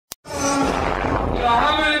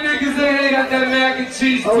got that mac and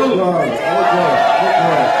cheese too. Oh God, oh God,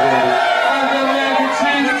 I got mac and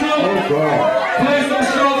cheese too. oh God. Play some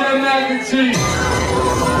strawberry mac and cheese.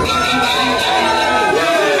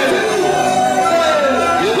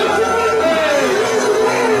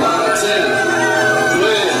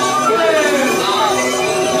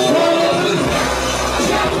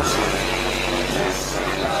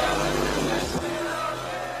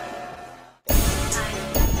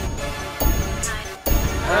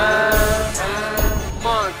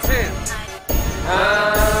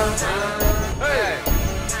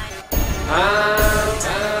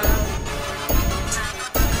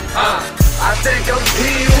 I think I'm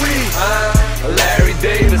Pee-wee, Larry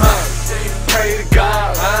Davis, pray to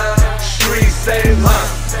God, street savers,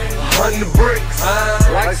 100 bricks,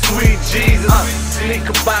 like sweet Jesus,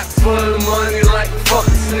 sneaker box full of money like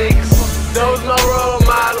fucking sneakers. Those my role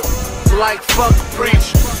model, like fuck a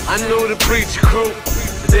preacher. I knew the preacher crew,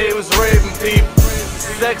 they was raping people,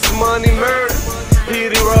 sex, money, murder,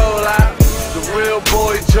 Petey roll out, the real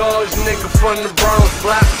boy George, nigga from the Bronx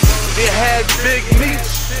block. They had Big Meech,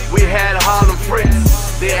 we had Harlem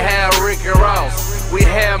Fritz, they had Rick and Ross, we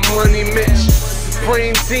had Money Mitch,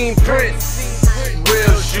 Supreme Team Prince,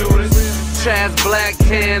 real shooters, Chaz Black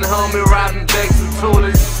Can, homie robbing banks and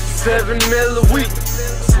toolers, 7 mil a week,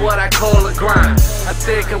 that's what I call a grind. I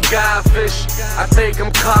think I'm Godfish, I think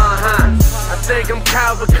I'm Carl Hines, I think I'm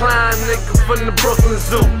Calvin Klein, nigga from the Brooklyn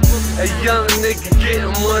Zoo. A young nigga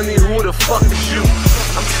getting money, who the fuck is you?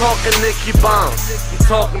 I'm talking Nicky Bombs, I'm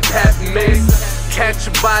talking Pappy Mason. Catch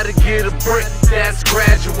a body, get a brick, that's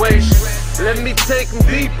graduation. Let me take him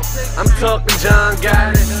deeper, I'm talking John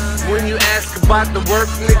Gotti. When you ask about the work,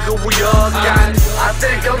 nigga, we all got it. I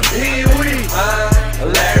think I'm Pee-wee,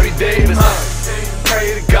 Larry Davis,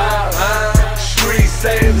 pray to God, street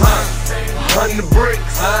savers, 100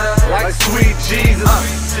 bricks, like sweet Jesus,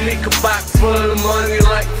 sneaker box full of money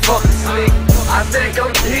like fucking sneakers. I think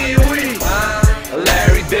I'm Pee-wee,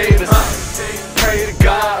 Larry Davis, pray to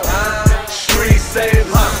God, street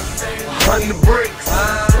savers, 100 bricks,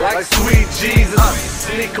 like sweet Jesus,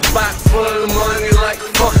 sneaker box full of money like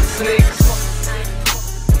fucking sneakers.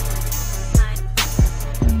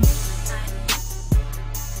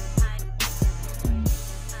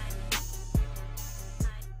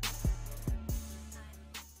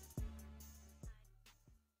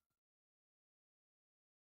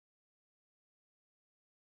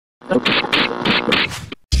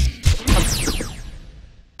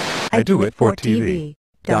 I do it for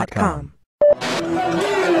TV.com.